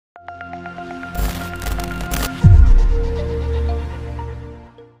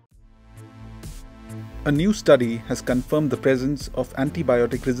A new study has confirmed the presence of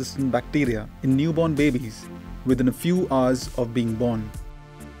antibiotic-resistant bacteria in newborn babies within a few hours of being born.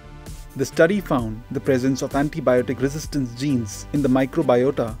 The study found the presence of antibiotic resistance genes in the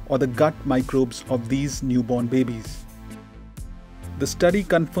microbiota or the gut microbes of these newborn babies. The study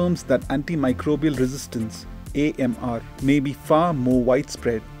confirms that antimicrobial resistance (AMR) may be far more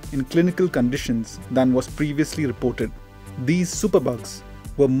widespread in clinical conditions than was previously reported. These superbugs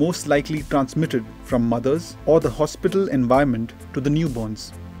were most likely transmitted from mothers or the hospital environment to the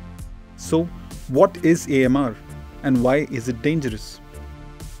newborns. So, what is AMR and why is it dangerous?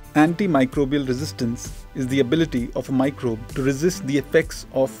 Antimicrobial resistance is the ability of a microbe to resist the effects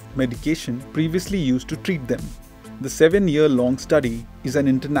of medication previously used to treat them. The 7-year-long study is an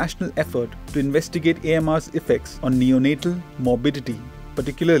international effort to investigate AMR's effects on neonatal morbidity,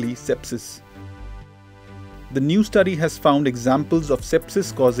 particularly sepsis. The new study has found examples of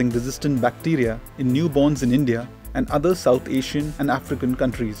sepsis-causing resistant bacteria in newborns in India and other South Asian and African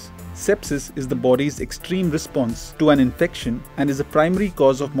countries. Sepsis is the body's extreme response to an infection and is a primary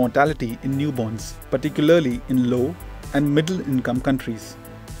cause of mortality in newborns, particularly in low and middle-income countries.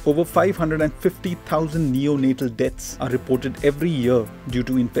 Over 550,000 neonatal deaths are reported every year due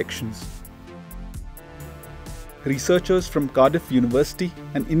to infections. Researchers from Cardiff University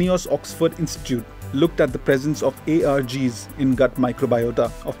and Ineos Oxford Institute looked at the presence of ARGs in gut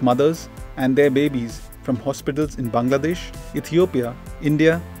microbiota of mothers and their babies from hospitals in Bangladesh, Ethiopia,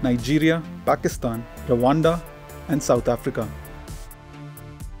 India, Nigeria, Pakistan, Rwanda, and South Africa.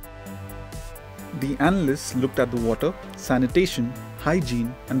 The analysts looked at the water, sanitation,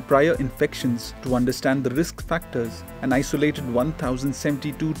 hygiene, and prior infections to understand the risk factors and isolated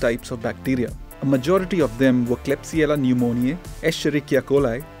 1,072 types of bacteria. A majority of them were Klebsiella pneumoniae, Escherichia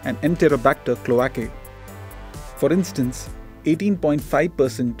coli, and Enterobacter cloacae. For instance,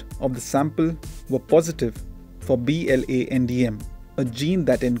 18.5% of the sample were positive for BLA-NDM, a gene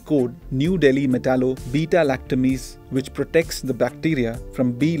that encodes New Delhi metallo-beta-lactamase, which protects the bacteria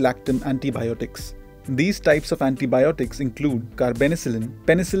from B-lactam antibiotics. These types of antibiotics include carbenicillin,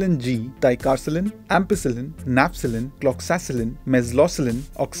 penicillin G, ticarcillin, ampicillin, nafcillin, cloxacillin, meslocillin,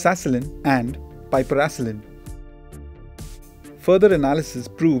 oxacillin, and piperacillin. Further analysis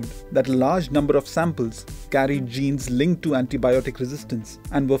proved that a large number of samples carried genes linked to antibiotic resistance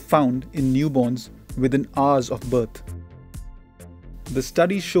and were found in newborns within hours of birth. The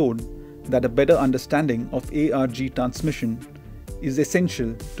study showed that a better understanding of ARG transmission is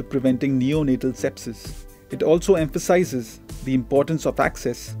essential to preventing neonatal sepsis. It also emphasizes the importance of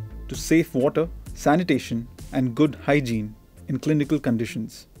access to safe water, sanitation, and good hygiene in clinical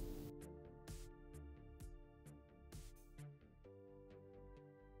conditions.